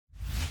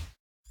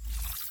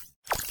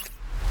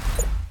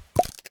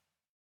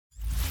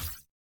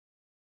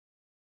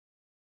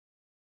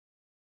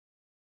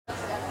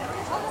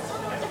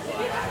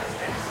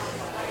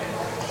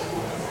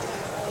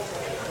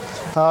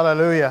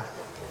Hallelujah.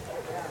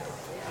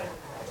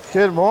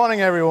 Good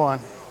morning, everyone.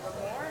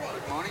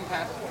 Good morning,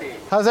 Pastor T.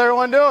 How's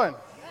everyone doing?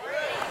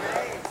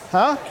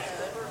 Huh?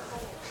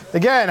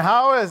 Again,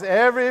 how is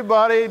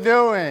everybody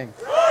doing?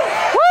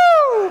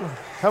 Woo!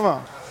 Come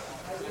on.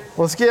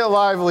 Let's get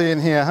lively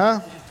in here, huh?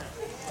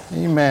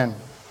 Amen.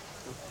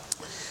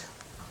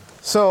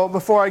 So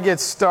before I get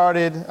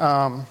started,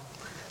 I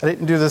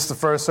didn't do this the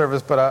first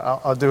service, but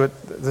I'll do it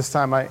this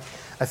time. I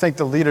thank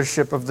the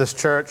leadership of this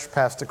church,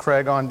 Pastor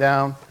Craig on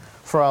down,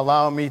 for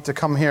allowing me to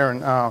come here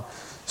and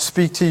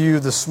speak to you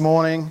this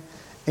morning.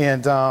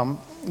 And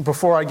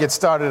before I get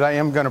started, I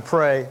am going to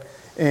pray,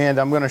 and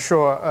I'm going to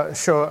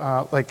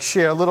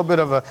share a little bit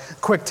of a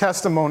quick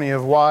testimony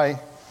of why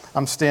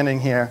I'm standing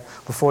here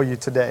before you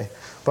today.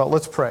 But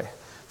let's pray.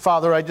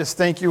 Father, I just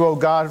thank you, oh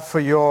God,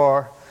 for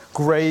your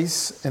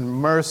grace and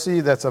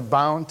mercy that's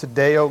abound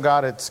today, oh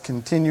God. It's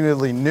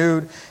continually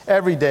renewed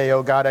every day,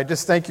 oh God. I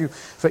just thank you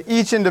for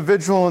each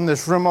individual in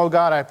this room, oh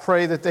God. I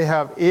pray that they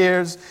have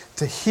ears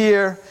to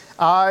hear,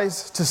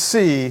 eyes to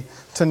see,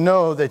 to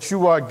know that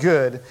you are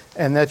good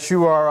and that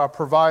you are our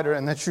provider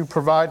and that you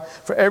provide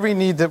for every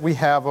need that we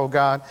have, oh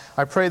God.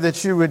 I pray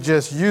that you would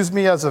just use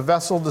me as a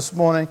vessel this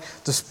morning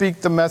to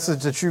speak the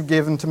message that you've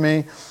given to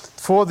me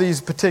for these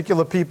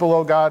particular people,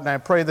 oh God, and I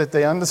pray that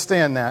they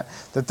understand that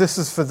this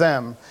is for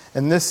them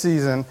in this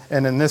season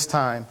and in this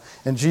time.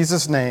 In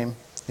Jesus' name,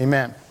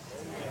 amen.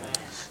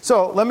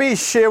 So let me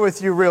share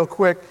with you real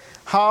quick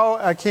how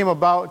I came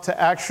about to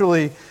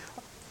actually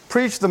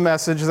preach the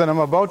message that I'm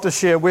about to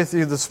share with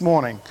you this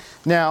morning.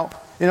 Now,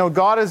 you know,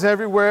 God is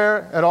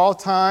everywhere at all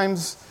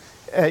times,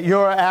 at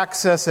your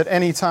access at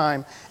any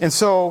time. And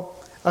so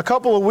a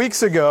couple of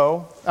weeks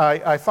ago,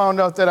 I found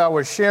out that I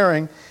was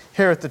sharing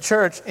here at the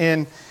church,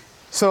 and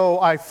so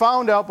I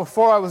found out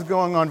before I was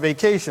going on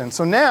vacation.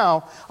 So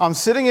now I'm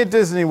sitting at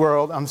Disney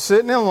World. I'm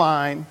sitting in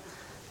line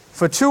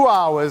for 2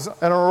 hours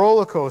at a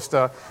roller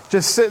coaster,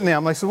 just sitting there.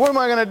 I'm like, so what am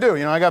I going to do?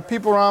 You know, I got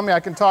people around me.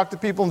 I can talk to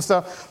people and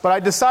stuff. But I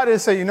decided to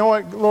say, you know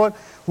what, Lord,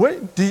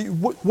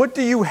 what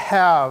do you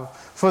have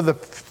for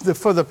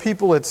the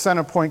people at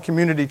Centerpoint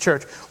Community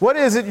Church? What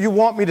is it you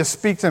want me to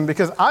speak to them?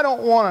 Because I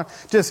don't want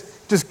to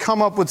just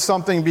come up with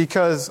something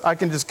because I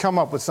can just come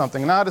up with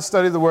something. And I had to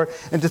study the Word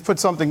and just put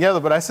something together.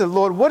 But I said,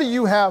 Lord, what do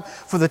you have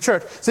for the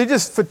church? So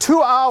just for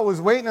 2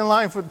 hours waiting in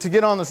line to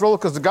get on this roller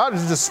coaster, God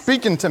is just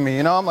speaking to me.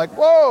 You know, I'm like,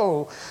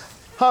 whoa,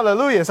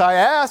 hallelujah. So I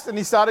asked and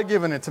he started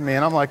giving it to me.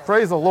 And I'm like,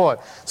 praise the Lord.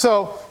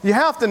 So you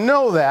have to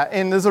know that.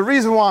 And there's a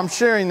reason why I'm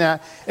sharing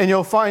that. And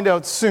you'll find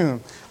out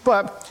soon.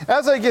 But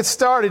as I get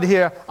started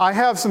here, I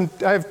have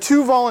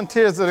 2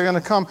 volunteers that are going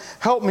to come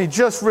help me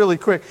just really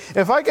quick.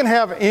 If I can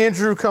have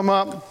Andrew come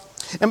up.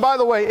 And by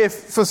the way, if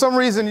for some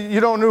reason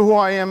you don't know who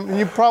I am, and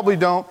you probably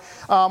don't,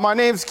 my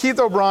name's Keith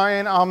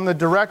O'Brien. I'm the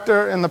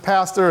director and the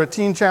pastor at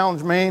Teen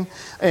Challenge Maine.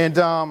 And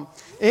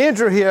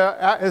Andrew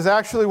here is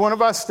actually one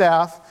of our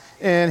staff,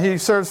 and he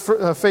serves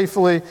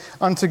faithfully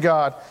unto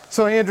God.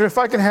 So Andrew, if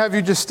I can have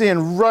you just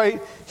stand right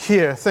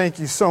here. Thank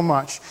you so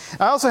much.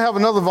 I also have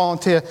another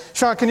volunteer.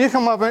 Sean, can you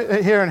come up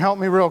here and help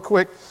me real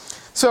quick?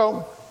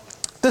 So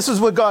this is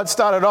what God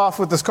started off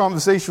with this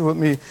conversation with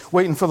me,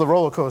 waiting for the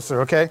roller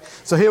coaster, okay?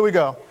 So here we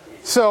go.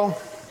 So,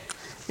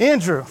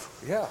 Andrew.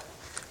 Yeah.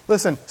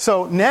 Listen,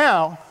 so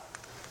now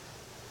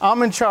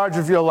I'm in charge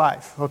of your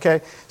life,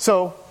 okay?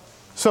 So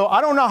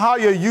I don't know how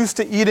you're used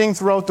to eating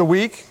throughout the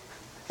week.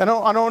 I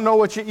don't know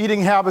what your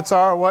eating habits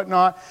are or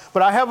whatnot,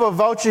 but I have a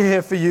voucher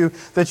here for you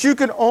that you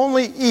can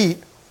only eat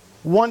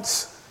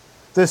once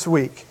this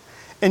week.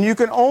 And you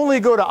can only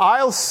go to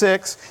aisle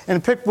 6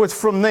 and pick what's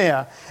from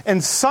there.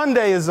 And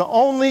Sunday is the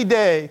only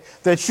day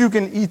that you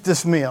can eat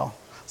this meal.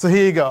 So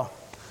here you go.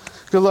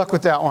 Good luck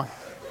with that one.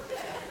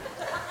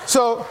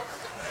 So,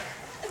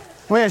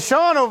 man,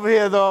 Sean over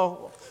here,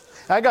 though,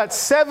 I got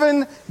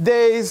 7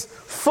 days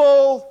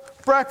full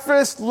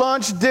breakfast,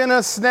 lunch,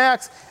 dinner,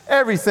 snacks,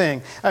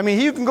 everything. I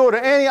mean, you can go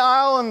to any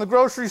aisle in the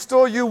grocery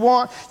store you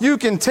want. You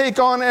can take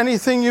on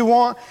anything you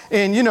want.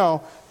 And, you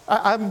know,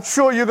 I'm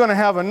sure you're going to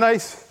have a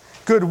nice,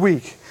 good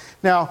week.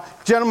 Now,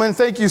 gentlemen,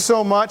 thank you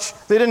so much.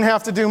 They didn't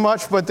have to do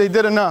much, but they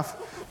did enough.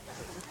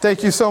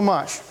 Thank you so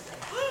much.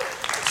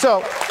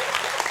 So,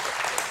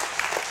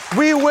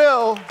 we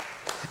will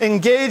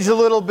engage a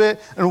little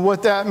bit in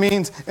what that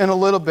means in a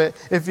little bit.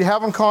 If you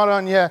haven't caught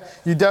on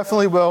yet, you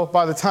definitely will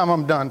by the time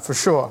I'm done, for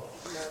sure.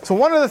 So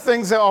one of the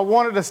things that I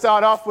wanted to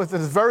start off with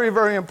is very,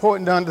 very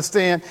important to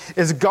understand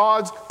is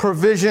God's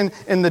provision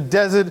in the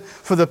desert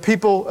for the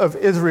people of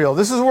Israel.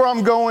 This is where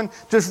I'm going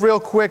just real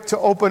quick to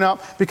open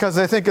up because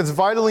I think it's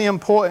vitally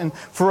important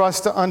for us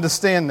to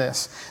understand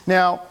this.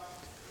 Now,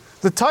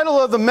 the title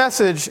of the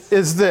message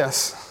is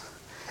this.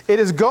 It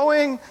is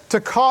going to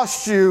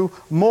cost you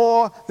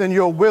more than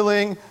you're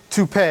willing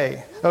to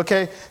pay.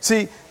 Okay?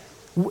 See,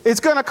 it's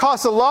going to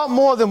cost a lot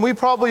more than we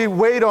probably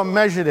weighed or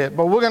measured it,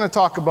 but we're going to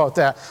talk about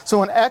that.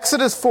 So in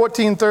Exodus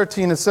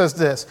 14:13, it says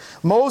this.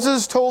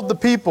 Moses told the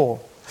people,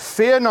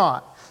 "Fear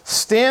not,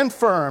 stand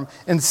firm,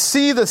 and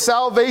see the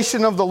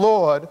salvation of the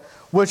Lord,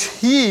 which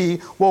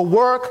he will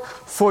work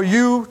for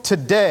you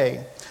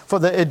today. For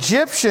the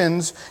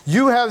Egyptians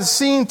you have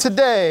seen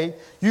today,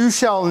 you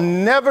shall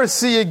never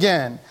see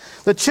again.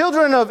 The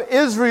children of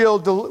Israel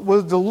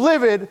were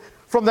delivered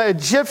from the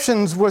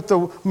Egyptians with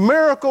the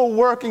miracle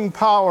working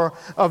power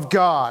of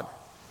God.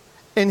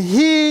 And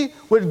he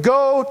would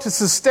go to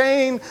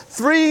sustain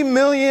 3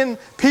 million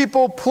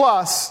people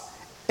plus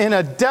in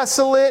a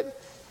desolate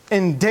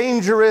and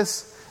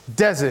dangerous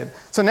desert.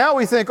 So now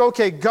we think,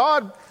 okay,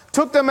 God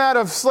took them out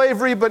of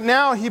slavery, but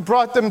now he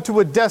brought them to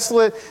a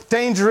desolate,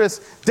 dangerous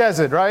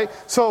desert, right?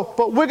 So,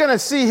 but we're going to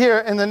see here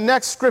in the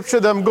next scripture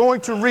that I'm going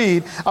to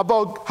read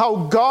about how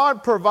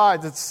God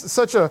provides. It's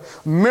such a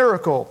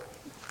miracle.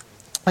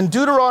 And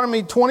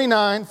Deuteronomy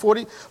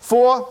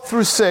 29:44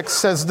 through 6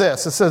 says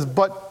this. It says,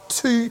 but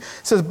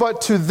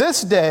to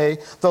this day,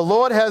 the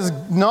Lord has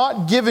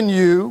not given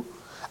you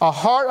a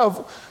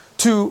heart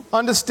to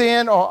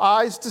understand, or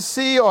eyes to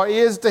see, or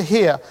ears to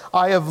hear.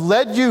 I have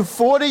led you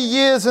 40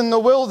 years in the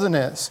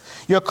wilderness.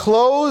 Your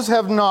clothes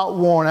have not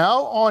worn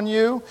out on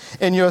you,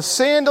 and your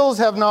sandals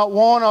have not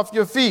worn off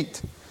your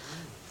feet.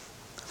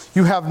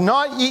 You have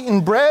not eaten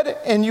bread,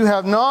 and you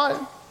have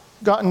not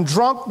gotten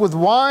drunk with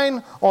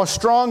wine or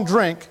strong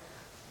drink,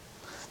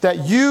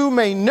 that you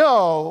may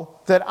know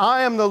that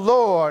I am the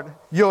Lord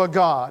your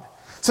God.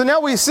 So now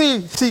we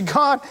see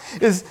God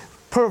is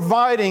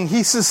providing.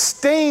 He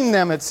sustained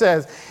them, it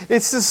says. It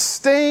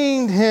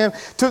sustained him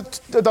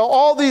to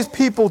all these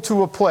people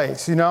to a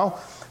place, you know.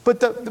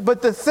 But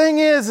the thing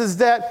is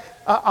that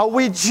are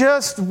we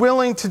just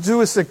willing to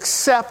do is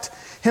accept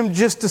him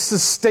just to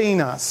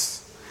sustain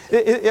us?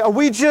 Are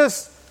we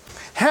just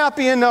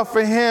happy enough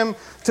for him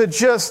to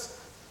just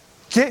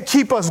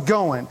keep us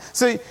going?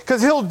 See,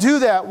 because he'll do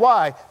that.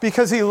 Why?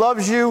 Because he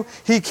loves you.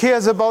 He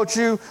cares about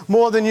you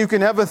more than you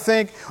can ever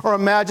think or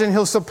imagine.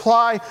 He'll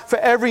supply for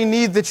every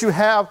need that you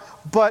have.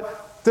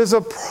 But there's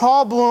a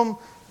problem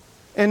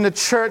in the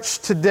church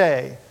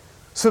today.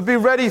 So be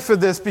ready for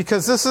this,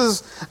 because this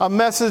is a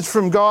message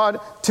from God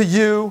to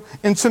you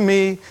and to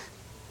me,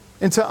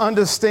 and to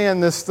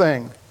understand this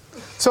thing.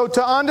 So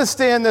to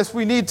understand this,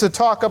 we need to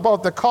talk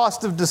about the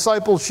cost of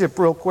discipleship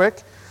real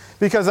quick,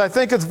 because I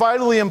think it's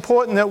vitally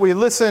important that we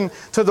listen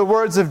to the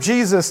words of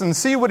Jesus and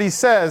see what he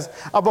says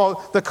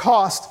about the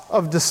cost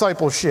of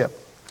discipleship.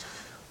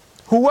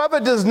 Whoever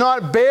does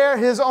not bear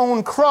his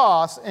own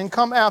cross and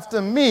come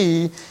after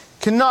me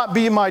cannot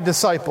be my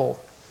disciple.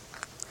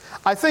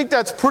 I think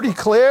that's pretty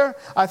clear.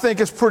 I think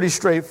it's pretty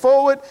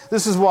straightforward.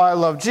 This is why I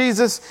love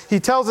Jesus. He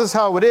tells us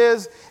how it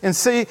is. And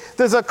see,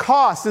 there's a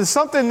cost. There's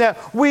something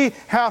that we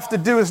have to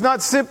do. It's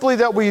not simply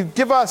that we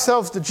give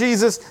ourselves to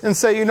Jesus and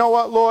say, you know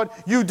what, Lord,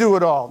 you do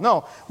it all.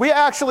 No, we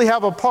actually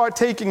have a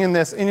partaking in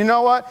this. And you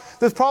know what?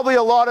 There's probably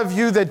a lot of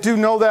you that do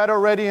know that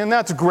already, and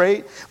that's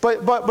great.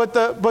 But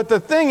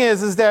the thing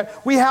is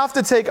that we have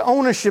to take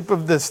ownership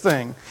of this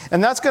thing.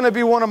 And that's going to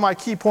be one of my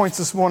key points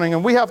this morning,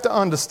 and we have to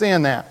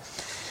understand that.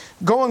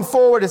 Going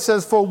forward, it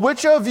says, for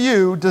which of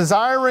you,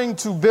 desiring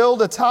to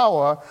build a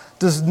tower,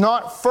 does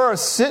not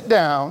first sit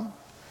down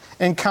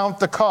and count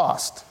the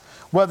cost,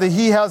 whether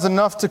he has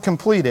enough to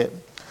complete it?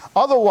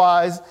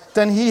 Otherwise,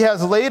 then he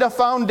has laid a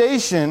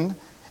foundation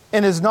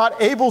and is not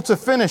able to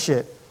finish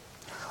it.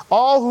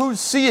 All who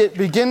see it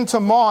begin to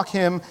mock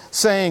him,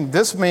 saying,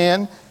 this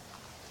man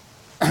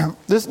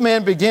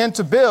began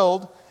to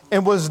build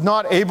and was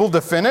not able to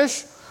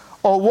finish?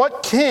 Or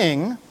what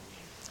king,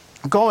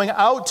 going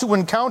out to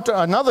encounter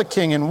another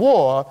king in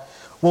war,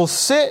 will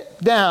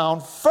sit down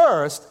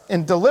first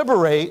and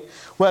deliberate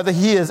whether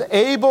he is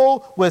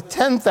able with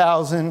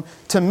 10,000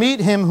 to meet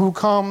him who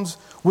comes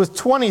with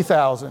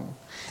 20,000?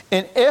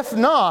 And if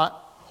not,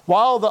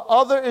 while the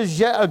other is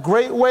yet a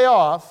great way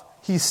off,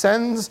 he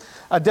sends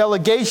a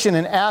delegation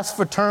and asks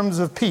for terms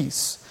of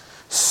peace.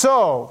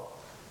 So,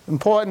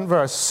 important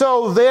verse,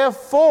 so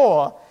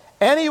therefore,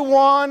 any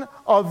one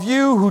of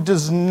you who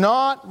does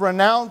not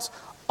renounce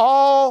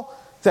all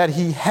that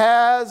he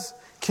has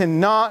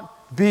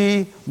cannot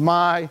be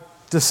my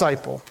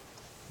disciple.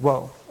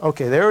 Whoa.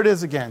 Okay, there it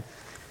is again.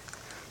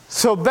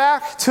 So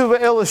back to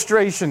the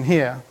illustration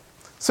here.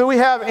 So we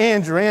have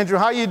Andrew. Andrew,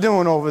 how you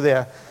doing over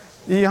there?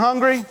 Are you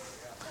hungry?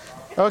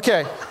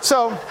 Okay,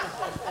 so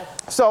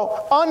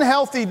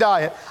unhealthy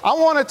diet. I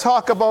want to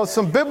talk about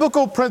some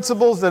biblical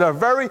principles that are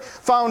very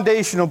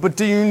foundational, but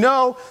do you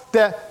know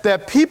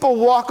that people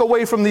walk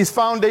away from these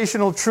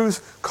foundational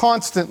truths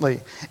constantly?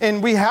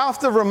 And we have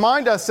to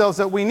remind ourselves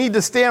that we need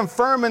to stand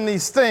firm in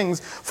these things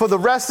for the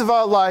rest of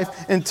our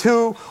life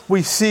until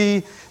we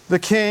see the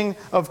King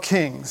of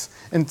Kings.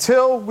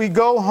 Until we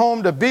go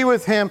home to be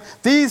with him,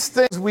 these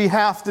things we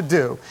have to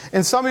do.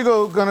 And some of you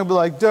are going to be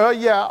like, duh,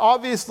 yeah,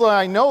 obviously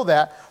I know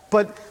that.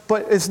 But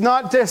it's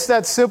not just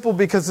that simple,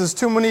 because there's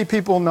too many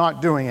people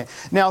not doing it.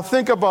 Now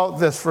think about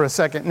this for a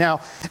second. Now,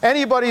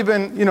 anybody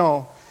been,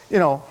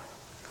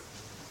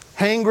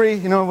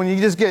 hangry? When you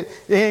just get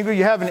angry,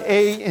 you haven't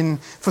ate, and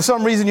for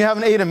some reason you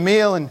haven't ate a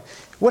meal, and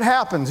what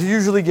happens? You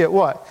usually get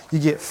what? You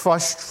get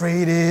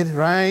frustrated,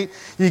 right?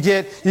 You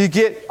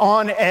get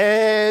on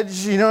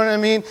edge, you know what I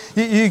mean?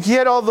 You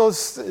get all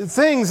those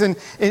things, and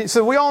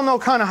so we all know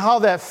kind of how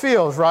that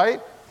feels, right?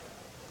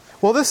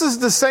 Well, this is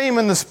the same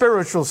in the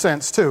spiritual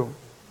sense too.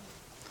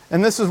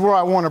 And this is where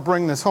I want to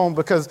bring this home,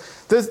 because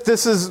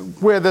this is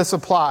where this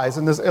applies,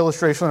 and this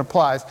illustration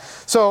applies.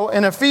 So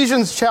in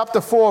Ephesians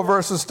chapter 4,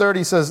 verses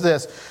 30 says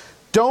this: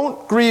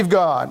 don't grieve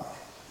God.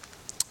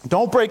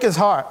 Don't break his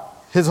heart,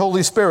 his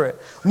Holy Spirit.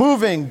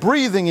 Moving,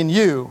 breathing in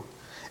you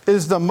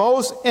is the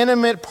most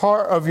intimate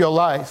part of your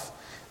life,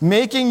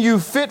 making you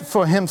fit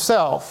for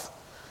himself.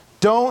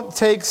 Don't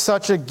take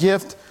such a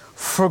gift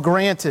for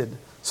granted.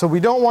 So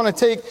we don't want to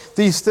take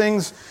these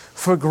things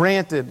for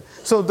granted.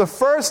 So the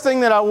first thing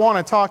that I want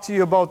to talk to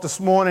you about this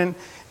morning,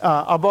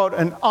 about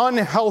an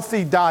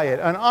unhealthy diet,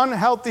 an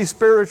unhealthy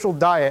spiritual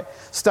diet,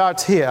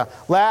 starts here.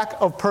 Lack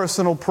of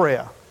personal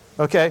prayer.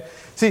 Okay?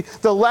 See,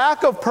 the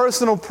lack of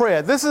personal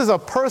prayer, this is a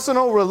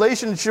personal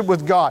relationship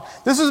with God.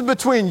 This is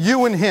between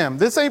you and him.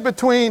 This ain't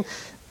between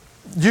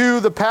you,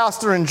 the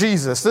pastor, and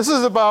Jesus. This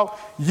is about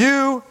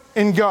you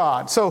and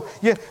God. So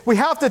yeah, we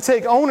have to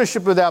take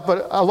ownership of that,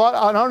 but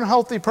an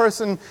unhealthy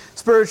person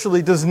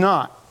spiritually does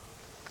not.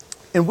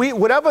 And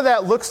whatever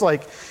that looks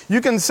like,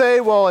 you can say,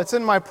 well, it's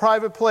in my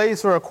private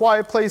place or a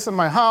quiet place in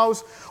my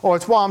house, or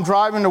it's while I'm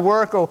driving to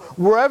work, or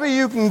wherever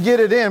you can get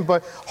it in.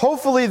 But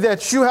hopefully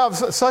that you have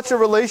such a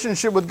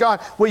relationship with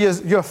God where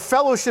you're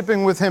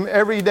fellowshipping with him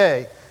every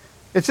day.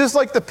 It's just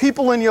like the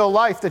people in your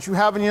life that you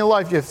have in your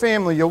life, your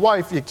family, your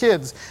wife, your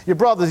kids, your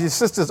brothers, your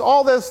sisters,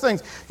 all those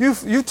things.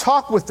 You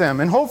talk with them,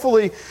 and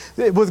hopefully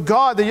with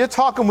God that you're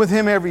talking with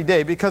him every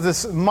day, because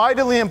it's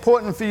mightily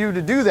important for you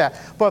to do that.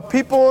 But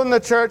people in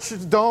the church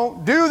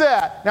don't do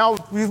that. Now,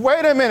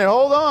 wait a minute,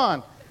 hold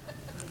on.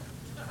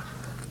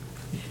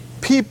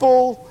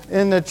 People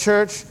in the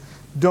church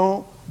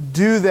don't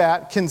do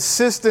that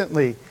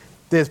consistently.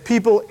 There's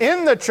people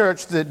in the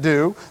church that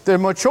do. There are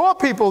mature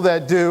people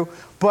that do.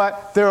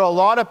 But there are a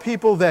lot of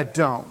people that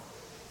don't.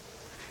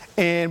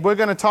 And we're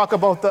going to talk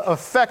about the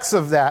effects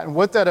of that and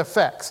what that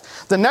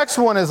affects. The next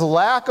one is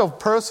lack of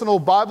personal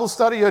Bible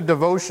study or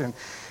devotion.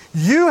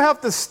 You have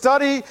to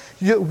study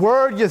your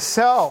word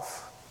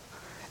yourself.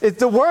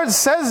 The word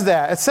says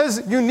that. It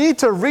says you need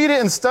to read it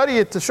and study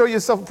it to show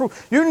yourself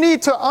approved. You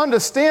need to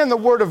understand the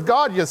word of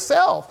God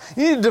yourself.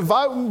 You need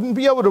to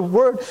be able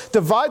to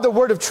divide the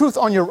word of truth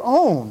on your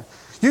own.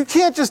 You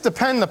can't just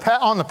depend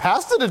on the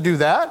pastor to do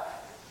that.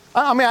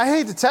 I mean, I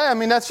hate to tell you, I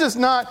mean, that's just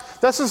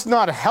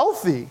not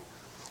healthy.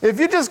 If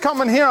you're just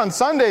coming here on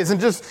Sundays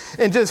and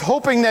just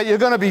hoping that you're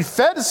going to be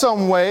fed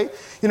some way,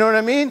 you know what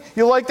I mean?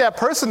 You're like that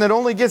person that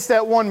only gets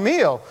that one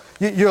meal.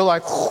 You're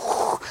like,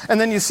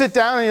 and then you sit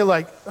down and you're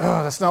like,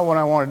 oh, that's not what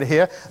I wanted to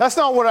hear. That's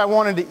not what I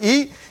wanted to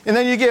eat. And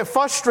then you get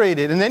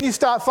frustrated, and then you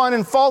start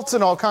finding faults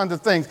in all kinds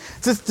of things.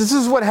 This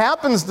is what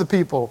happens to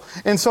people.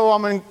 And so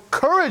I'm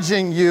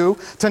encouraging you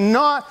to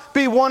not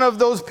be one of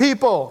those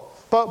people.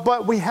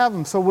 But we have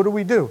them, so what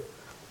do?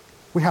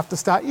 We have to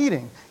start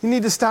eating. You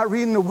need to start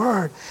reading the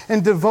Word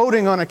and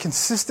devoting on a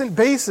consistent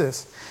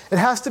basis. It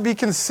has to be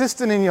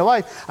consistent in your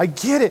life. I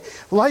get it.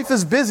 Life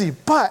is busy,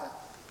 but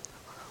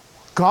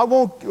God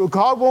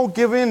won't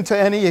give in to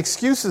any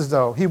excuses,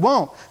 though. He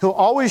won't. He'll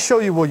always show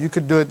you, well, you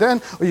could do it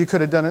then, or you could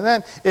have done it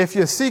then. If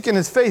you're seeking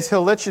his face,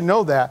 he'll let you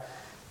know that.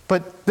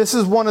 But this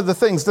is one of the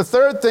things. The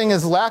third thing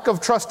is lack of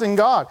trust in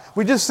God.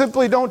 We just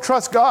simply don't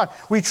trust God.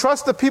 We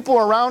trust the people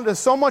around us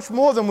so much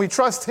more than we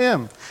trust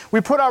him.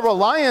 We put our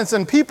reliance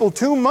on people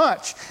too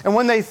much. And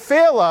when they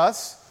fail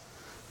us,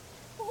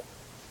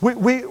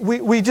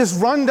 we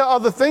just run to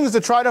other things to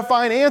try to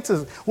find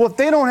answers. Well, if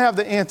they don't have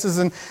the answers,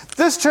 and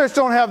this church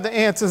don't have the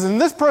answers, and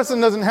this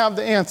person doesn't have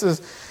the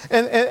answers,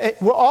 and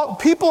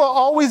people are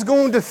always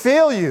going to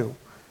fail you.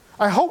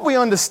 I hope we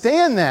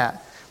understand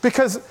that.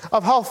 Because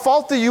of how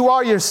faulty you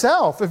are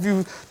yourself. If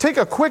you take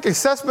a quick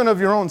assessment of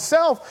your own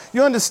self,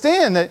 you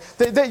understand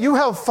that you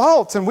have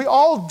faults, and we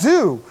all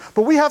do.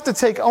 But we have to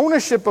take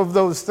ownership of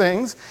those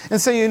things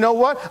and say, you know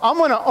what? I'm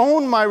going to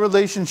own my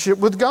relationship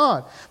with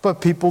God.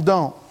 But people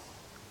don't.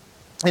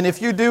 And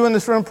if you do in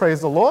this room, praise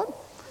the Lord.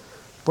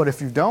 But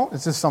if you don't,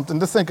 it's just something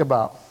to think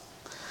about.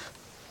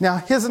 Now,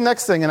 here's the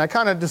next thing, and I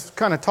kind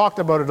of talked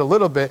about it a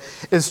little bit,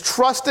 is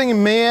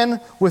trusting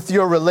man with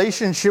your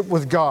relationship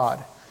with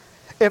God.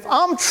 If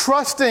I'm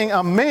trusting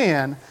a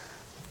man,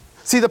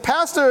 see, the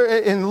pastor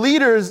and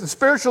leaders,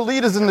 spiritual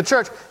leaders in the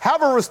church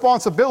have a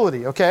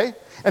responsibility, okay?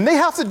 And they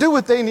have to do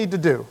what they need to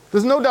do.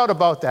 There's no doubt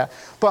about that.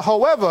 But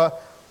however,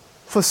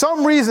 for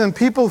some reason,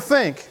 people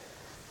think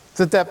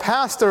that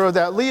pastor or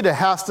that leader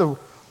has to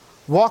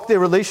walk their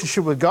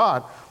relationship with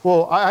God.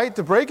 Well, I hate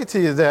to break it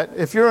to you that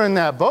if you're in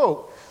that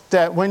boat,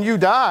 that when you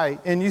die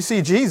and you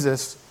see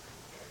Jesus,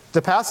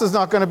 the pastor's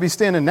not going to be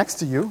standing next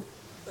to you.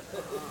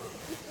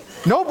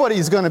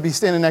 Nobody's going to be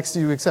standing next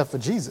to you except for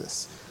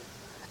Jesus.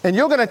 And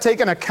you're going to take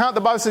an account, the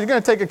Bible says you're going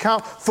to take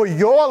account for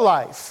your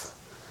life.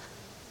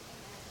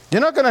 You're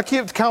not going to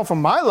keep account for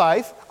my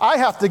life. I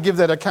have to give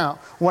that account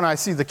when I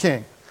see the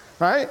King,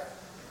 right?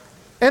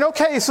 And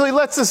okay, so he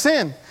lets us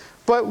in.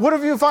 But what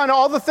if you find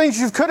all the things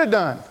you could have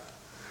done?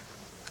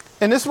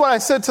 And this is what I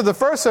said to the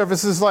first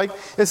service, it's like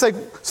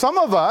some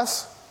of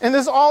us, and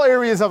this is all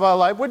areas of our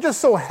life, we're just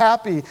so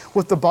happy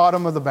with the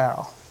bottom of the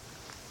barrel.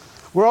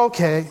 We're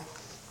okay.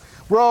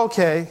 we're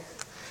okay.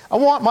 I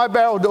want my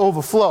barrel to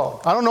overflow.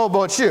 I don't know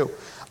about you.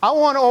 I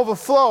want to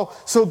overflow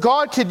so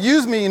God could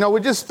use me. You know,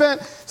 we just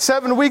spent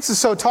 7 weeks or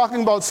so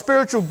talking about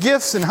spiritual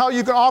gifts and how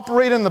you can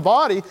operate in the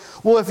body.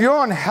 Well, if you're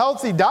on a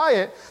healthy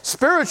diet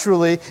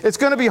spiritually, it's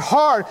going to be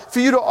hard for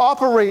you to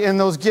operate in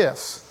those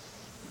gifts.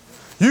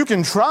 You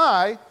can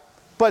try,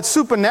 but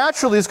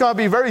supernaturally it's going to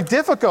be very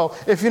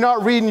difficult if you're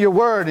not reading your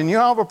word and you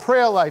don't have a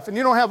prayer life and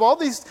you don't have all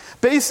these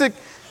basic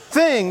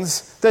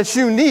things that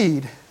you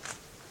need.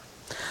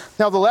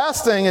 Now, the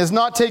last thing is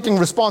not taking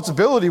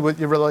responsibility with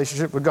your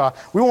relationship with God.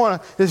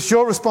 It's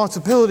your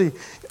responsibility.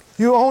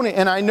 You own it.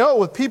 And I know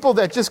with people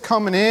that just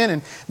coming in,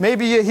 and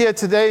maybe you're here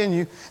today and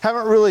you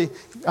haven't really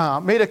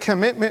made a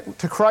commitment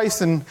to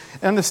Christ and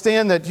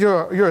understand that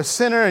you're a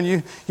sinner and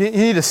you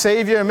need a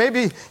Savior. And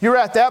maybe you're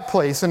at that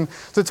place. And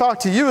to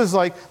talk to you is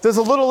like there's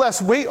a little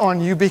less weight on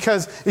you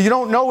because you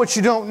don't know what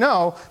you don't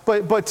know.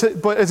 But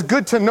it's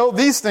good to know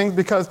these things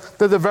because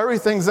they're the very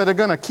things that are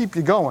going to keep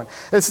you going.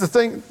 It's the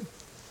thing.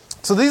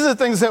 So these are the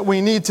things that we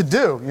need to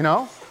do, you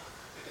know.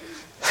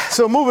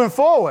 So moving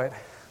forward.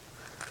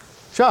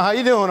 Sean, how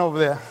you doing over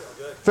there?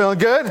 Good. Feeling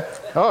good?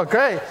 Oh,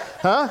 great.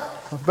 Huh?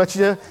 I bet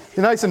you're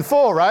nice and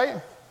full,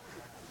 right?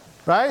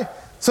 Right?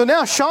 So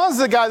now Sean's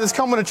the guy that's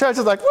coming to church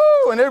is like,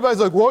 woo, and everybody's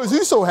like, why is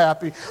he so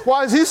happy?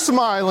 Why is he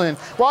smiling?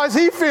 Why is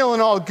he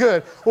feeling all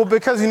good? Well,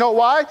 because you know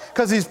why?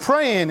 Because he's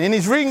praying and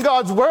he's reading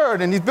God's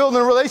word and he's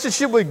building a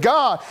relationship with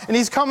God and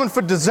he's coming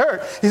for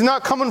dessert. He's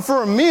not coming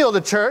for a meal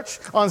to church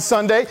on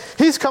Sunday.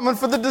 He's coming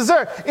for the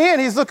dessert. And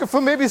he's looking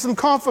for maybe some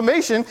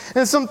confirmation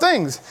and some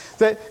things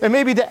and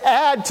maybe to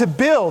add, to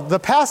build. The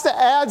pastor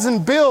adds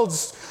and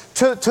builds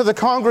to the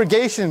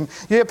congregation.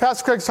 You hear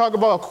Pastor Craig talk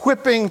about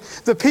equipping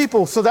the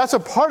people. So that's a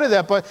part of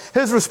that. But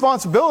his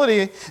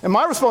responsibility and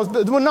my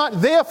responsibility, we're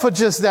not there for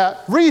just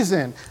that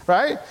reason,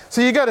 right? So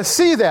you got to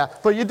see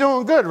that. But you're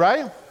doing good,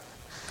 right?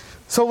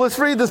 So let's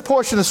read this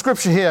portion of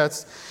Scripture here.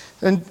 It's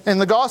in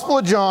the Gospel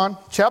of John,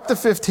 chapter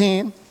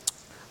 15,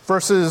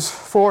 verses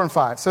 4 and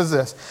 5. It says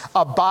this,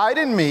 abide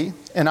in me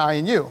and I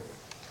in you.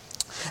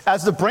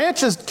 As the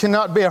branches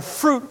cannot bear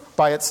fruit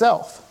by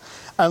itself,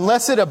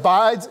 unless it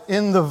abides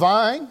in the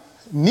vine,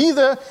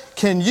 neither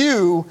can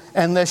you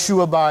unless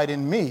you abide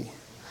in me.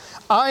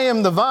 I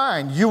am the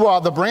vine, you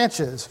are the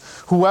branches.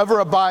 Whoever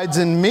abides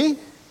in me,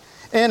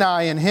 and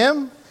I in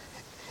him,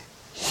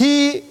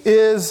 he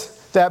is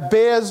that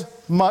bears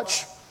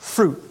much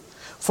fruit.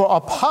 For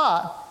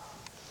apart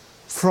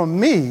from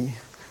me,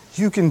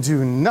 you can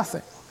do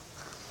nothing.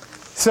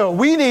 So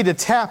we need to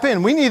tap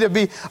in. We need to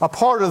be a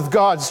part of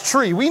God's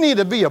tree. We need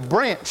to be a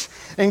branch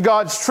in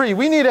God's tree.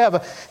 We need to have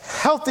a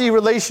healthy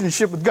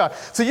relationship with God.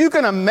 So you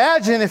can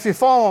imagine, if you're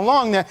following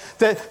along,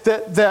 that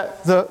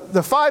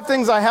the 5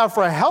 things I have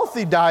for a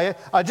healthy diet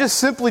are just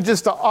simply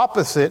just the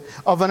opposite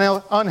of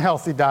an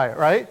unhealthy diet,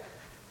 right?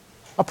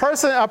 A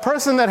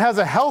person that has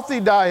a healthy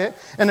diet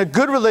and a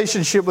good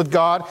relationship with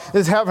God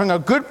is having a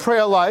good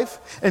prayer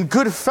life and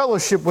good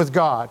fellowship with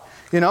God.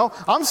 You know,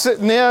 I'm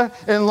sitting there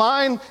in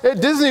line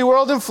at Disney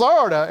World in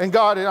Florida, and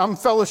I'm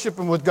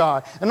fellowshipping with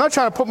God. I'm not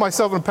trying to put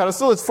myself on a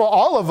pedestal. It's for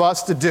all of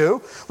us to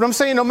do. But I'm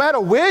saying no matter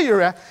where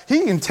you're at,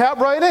 he can tap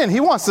right in. He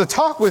wants to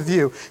talk with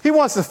you. He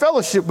wants to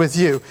fellowship with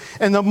you.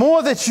 And the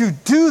more that you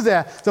do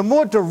that, the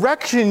more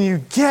direction you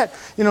get.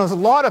 You know, there's a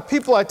lot of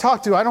people I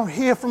talk to, I don't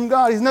hear from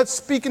God. He's not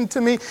speaking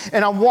to me.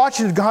 And I'm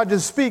watching God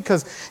just speak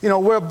because, you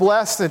know, we're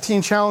blessed at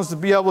Teen Challenge to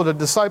be able to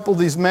disciple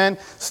these men.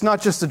 It's not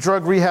just a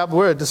drug rehab.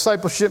 We're a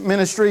discipleship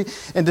ministry.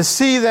 And to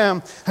see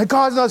them, and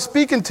God's not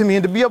speaking to me,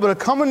 and to be able to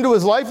come into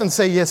his life and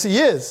say, yes, he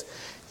is.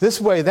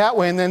 This way, that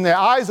way, and then their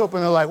eyes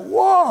open, they're like,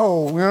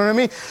 whoa, you know what I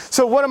mean?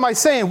 So what am I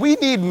saying? We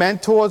need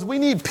mentors. We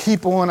need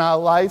people in our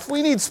life.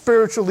 We need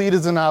spiritual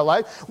leaders in our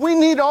life. We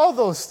need all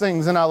those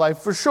things in our life,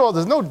 for sure.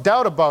 There's no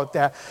doubt about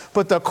that.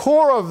 But the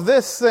core of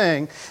this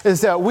thing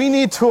is that we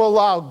need to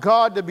allow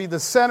God to be the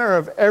center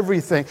of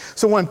everything.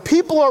 So when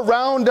people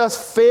around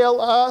us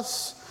fail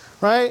us,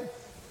 right?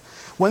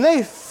 When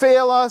they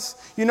fail us,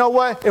 you know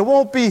what? It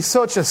won't be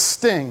such a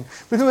sting.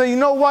 Because you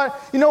know what?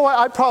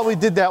 I probably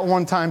did that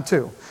one time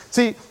too.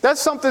 See, that's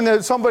something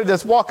that somebody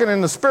that's walking in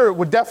the Spirit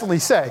would definitely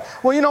say.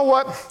 Well, you know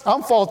what?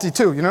 I'm faulty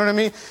too. You know what I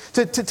mean?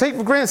 To take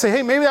for granted and say,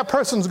 hey, maybe that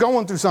person's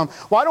going through something.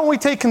 Why don't we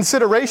take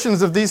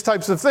considerations of these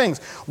types of things?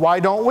 Why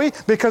don't we?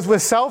 Because we're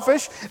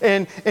selfish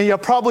and you're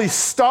probably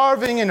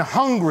starving and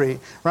hungry,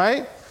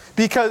 right?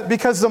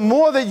 Because the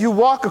more that you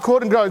walk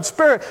according to God's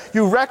Spirit,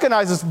 you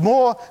recognize it's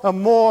more and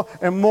more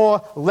and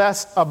more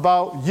less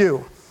about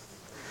you.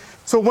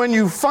 So when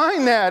you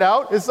find that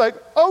out, it's like,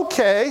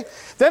 okay,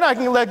 then I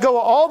can let go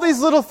of all these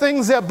little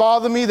things that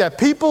bother me that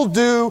people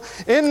do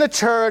in the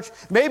church.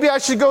 Maybe I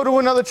should go to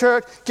another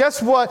church.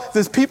 Guess what?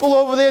 There's people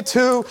over there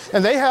too,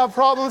 and they have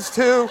problems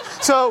too.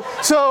 So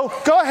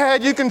go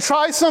ahead. You can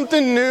try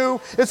something new.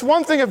 It's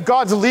one thing if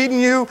God's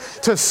leading you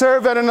to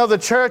serve at another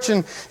church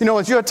and, you know,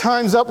 it's your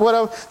time's up,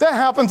 whatever. That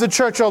happens at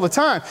church all the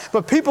time.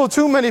 But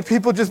too many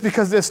people, just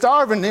because they're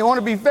starving, they want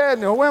to be fed.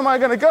 You know, where am I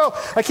going to go?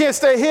 I can't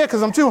stay here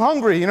because I'm too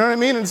hungry. You know what I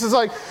mean? And it's just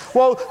like,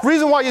 well, the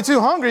reason why you're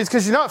too hungry is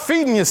because you're not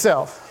feeding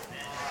yourself.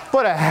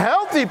 But a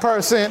healthy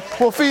person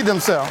will feed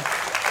themselves.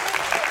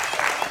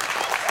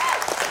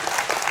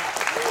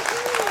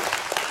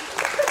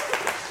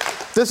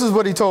 This is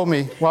what he told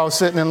me while I was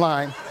sitting in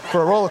line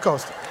for a roller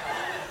coaster.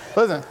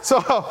 Listen,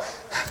 so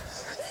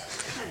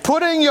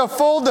putting your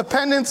full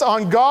dependence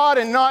on God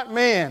and not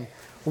man.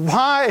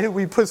 Why do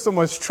we put so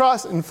much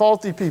trust in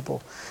faulty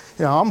people?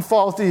 You know, I'm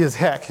faulty as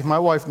heck. My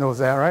wife knows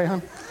that, right,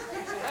 hon?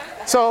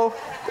 So,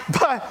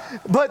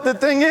 but the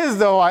thing is,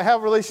 though, I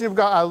have a relationship with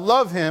God. I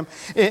love him,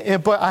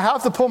 but I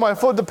have to put my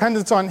full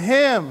dependence on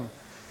him.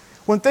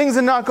 When things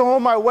are not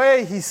going my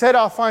way, he said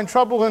I'll find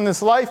trouble in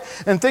this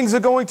life, and things are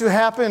going to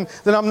happen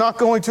that I'm not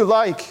going to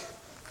like.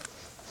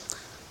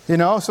 You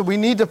know, so we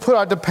need to put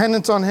our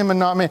dependence on him and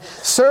not man.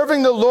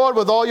 Serving the Lord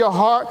with all your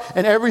heart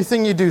and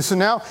everything you do. So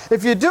now,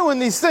 if you're doing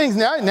these things,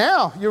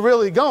 now you're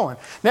really going.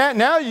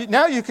 Now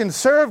you can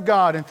serve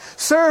God and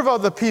serve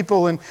other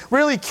people and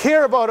really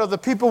care about other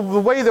people the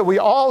way that we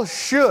all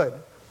should,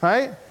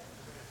 right?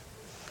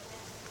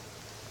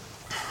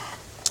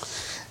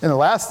 And the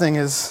last thing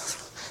is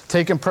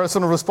taking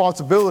personal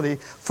responsibility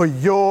for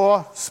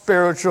your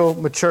spiritual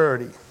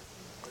maturity.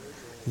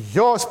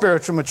 Your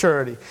spiritual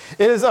maturity.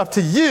 It is up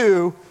to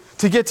you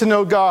to get to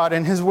know God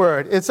and his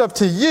word. It's up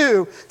to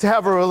you to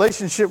have a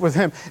relationship with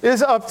him. It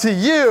is up to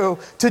you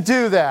to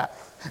do that.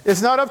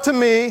 It's not up to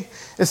me.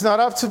 It's not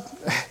up to...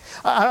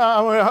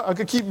 I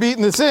could keep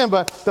beating this in,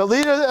 but the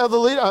leader of the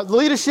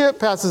leadership,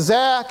 Pastor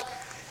Zach,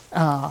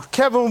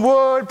 Kevin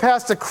Wood,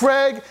 Pastor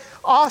Craig,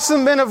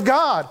 awesome men of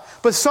God.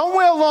 But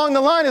somewhere along the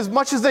line, as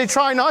much as they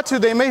try not to,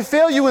 they may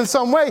fail you in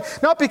some way.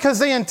 Not because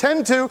they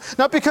intend to,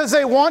 not because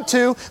they want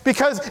to,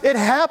 because it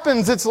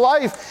happens, it's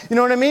life. You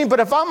know what I mean?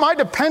 But if my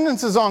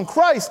dependence is on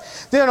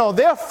Christ, you know,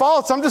 their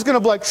faults, I'm just going to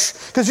be like,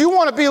 shh, because you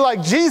want to be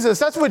like Jesus.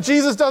 That's what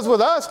Jesus does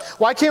with us.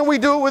 Why can't we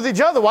do it with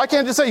each other? Why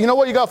can't I just say, you know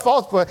what, you got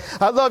faults, but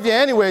I love you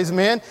anyways,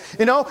 man.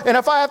 You know, and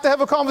if I have to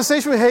have a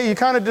conversation with, hey, you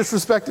kind of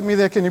disrespected me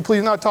there. Can you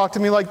please not talk to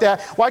me like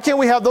that? Why can't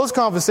we have those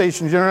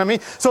conversations? You know what I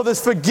mean? So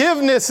there's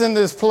forgiveness in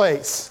this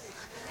place.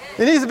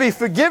 There needs to be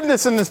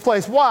forgiveness in this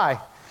place. Why?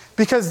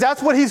 Because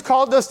that's what he's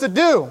called us to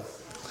do.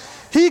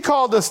 He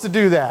called us to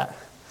do that.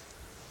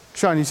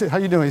 Sean, how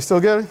you doing? You still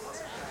good?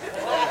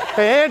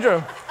 Hey,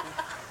 Andrew.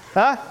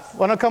 Huh?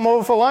 Want to come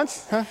over for lunch?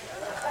 Huh?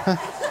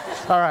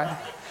 All right.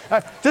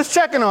 Just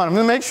checking on them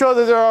to make sure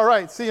that they're all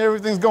right. See,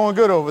 everything's going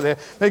good over there.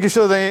 Making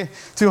sure they ain't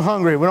too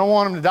hungry. We don't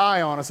want them to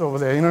die on us over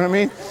there. You know what I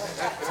mean?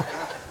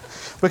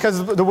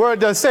 Because the word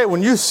does say,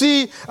 when you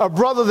see a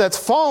brother that's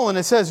fallen,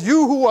 it says,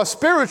 you who are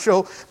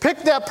spiritual, pick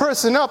that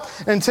person up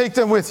and take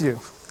them with you.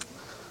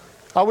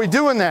 Are we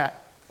doing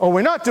that? Or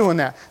we're not doing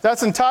that?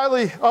 That's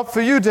entirely up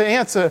for you to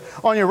answer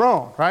on your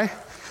own, right?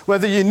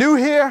 Whether you're new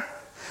here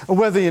or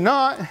whether you're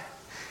not,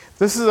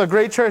 this is a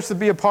great church to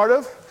be a part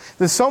of.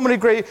 There's so many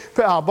great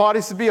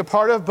bodies to be a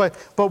part of, but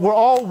we're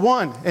all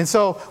one. And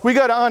so we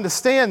got to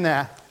understand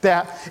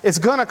that it's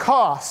going to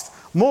cost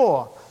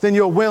more than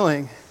you're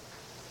willing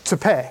to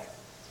pay.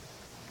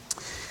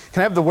 Can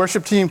I have the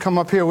worship team come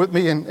up here with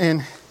me?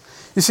 And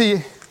you see,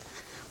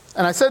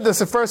 and I said this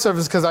at first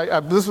service because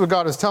this is what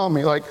God is telling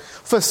me. Like,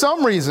 for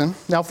some reason,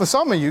 now for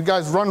some of you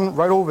guys run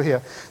right over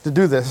here to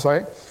do this,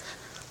 right?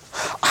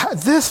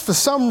 This, for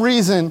some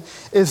reason,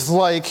 is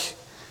like,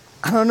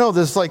 I don't know,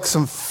 there's like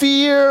some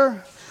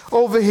fear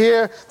over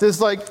here.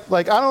 There's like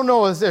I don't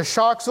know, is there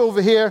sharks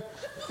over here?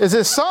 Is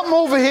there something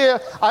over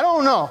here? I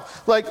don't know.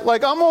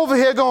 Like I'm over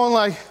here going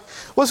like,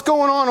 what's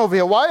going on over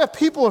here? Why are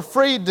people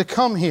afraid to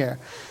come here?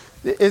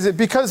 Is it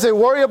because they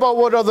worry about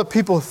what other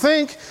people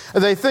think? Or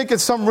they think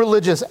it's some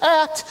religious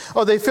act?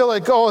 Or they feel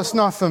like, oh, it's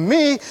not for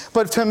me?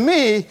 But to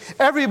me,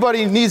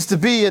 everybody needs to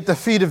be at the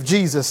feet of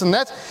Jesus. And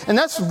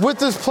that's what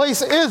this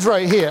place is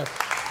right here.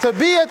 To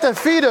be at the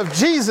feet of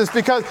Jesus,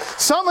 because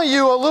some of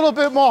you are a little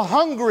bit more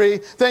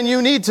hungry than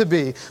you need to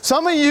be.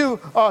 Some of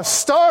you are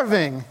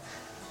starving.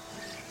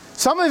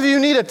 Some of you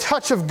need a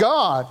touch of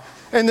God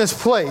in this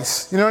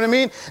place. You know what I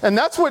mean? And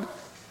that's what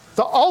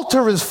the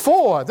altar is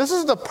for. This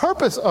is the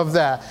purpose of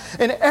that.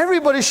 And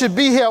everybody should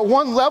be here at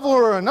one level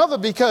or another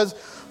because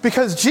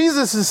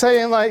Jesus is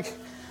saying, like,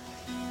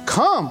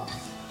 come.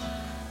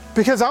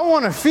 Because I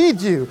want to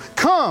feed you.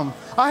 Come.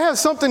 I have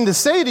something to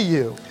say to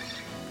you.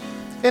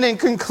 And in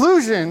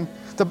conclusion,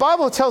 the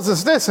Bible tells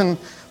us this, and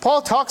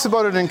Paul talks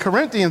about it in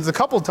Corinthians a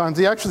couple times.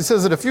 He actually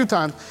says it a few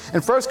times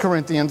in 1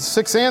 Corinthians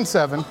 6 and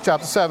 7,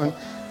 chapter 7.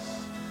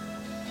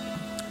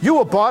 You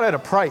were bought at a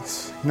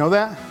price. You know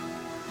that?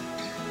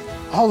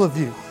 All of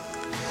you.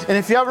 And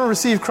if you haven't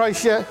received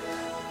Christ yet,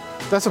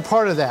 that's a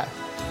part of that.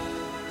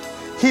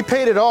 He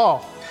paid it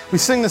all. We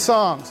sing the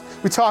songs.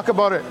 We talk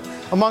about it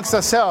amongst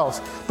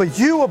ourselves. But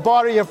you were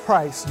bought at a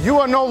price. You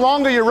are no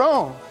longer your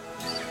own.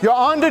 You're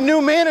under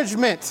new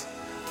management.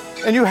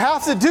 And you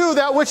have to do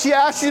that which he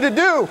asked you to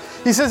do.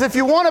 He says, if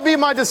you want to be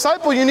my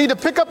disciple, you need to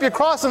pick up your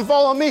cross and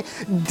follow me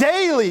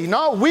daily,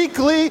 not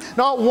weekly,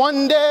 not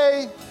one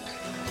day,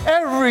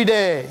 every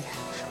day.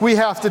 we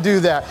have to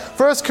do that.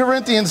 1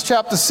 Corinthians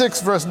chapter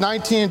 6, verse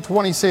 19 and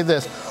 20 say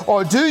this,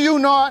 or do you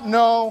not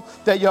know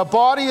that your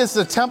body is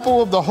the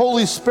temple of the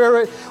Holy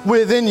Spirit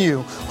within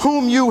you,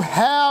 whom you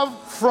have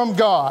from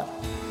God?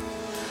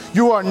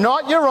 You are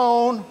not your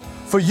own,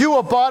 for you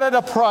are bought at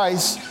a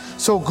price,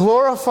 so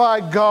glorify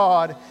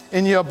God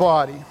in your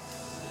body.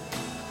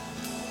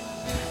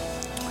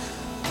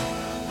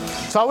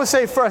 So I would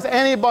say first,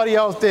 anybody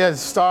out there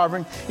is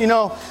starving. You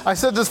know, I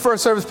said this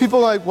first service, people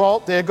are like, well,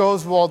 there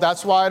goes, well,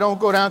 that's why I don't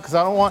go down, because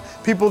I don't want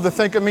people to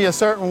think of me a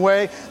certain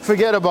way.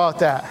 Forget about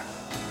that.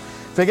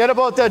 Forget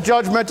about that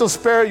judgmental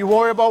spirit. You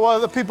worry about what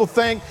other people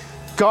think.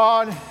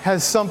 God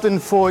has something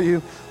for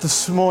you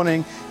this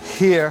morning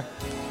here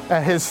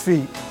at his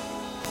feet.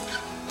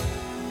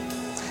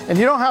 And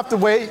you don't have to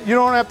wait. You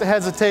don't have to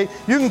hesitate.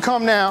 You can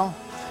come now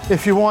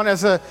if you want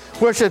as a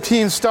worship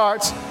team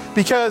starts,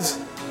 because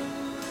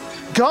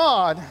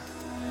God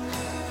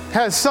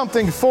has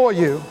something for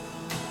you.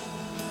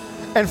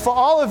 And for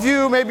all of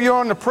you, maybe you're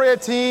on the prayer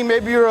team,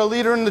 maybe you're a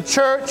leader in the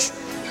church,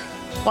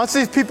 once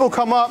these people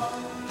come up,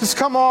 just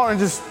come on and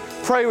just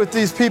pray with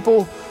these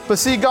people. But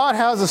see, God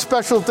has a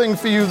special thing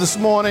for you this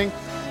morning,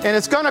 and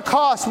it's going to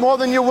cost more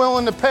than you're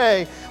willing to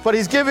pay, but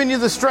he's giving you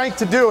the strength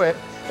to do it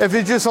if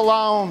you just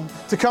allow him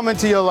to come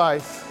into your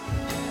life.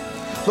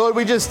 Lord,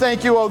 we just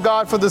thank you, oh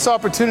God, for this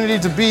opportunity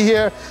to be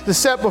here, to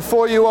set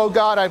before you, oh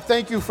God. I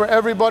thank you for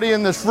everybody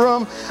in this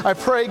room. I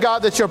pray,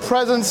 God, that your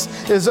presence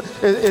is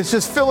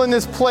just filling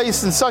this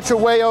place in such a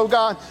way, oh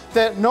God,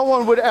 that no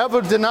one would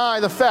ever deny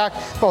the fact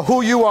of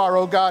who you are,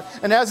 oh God.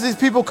 And as these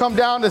people come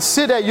down to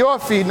sit at your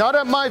feet, not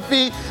at my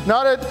feet,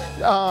 not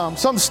at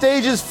some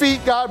stage's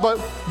feet, God, but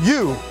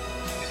you,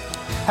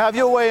 have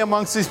your way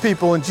amongst these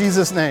people in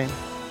Jesus' name.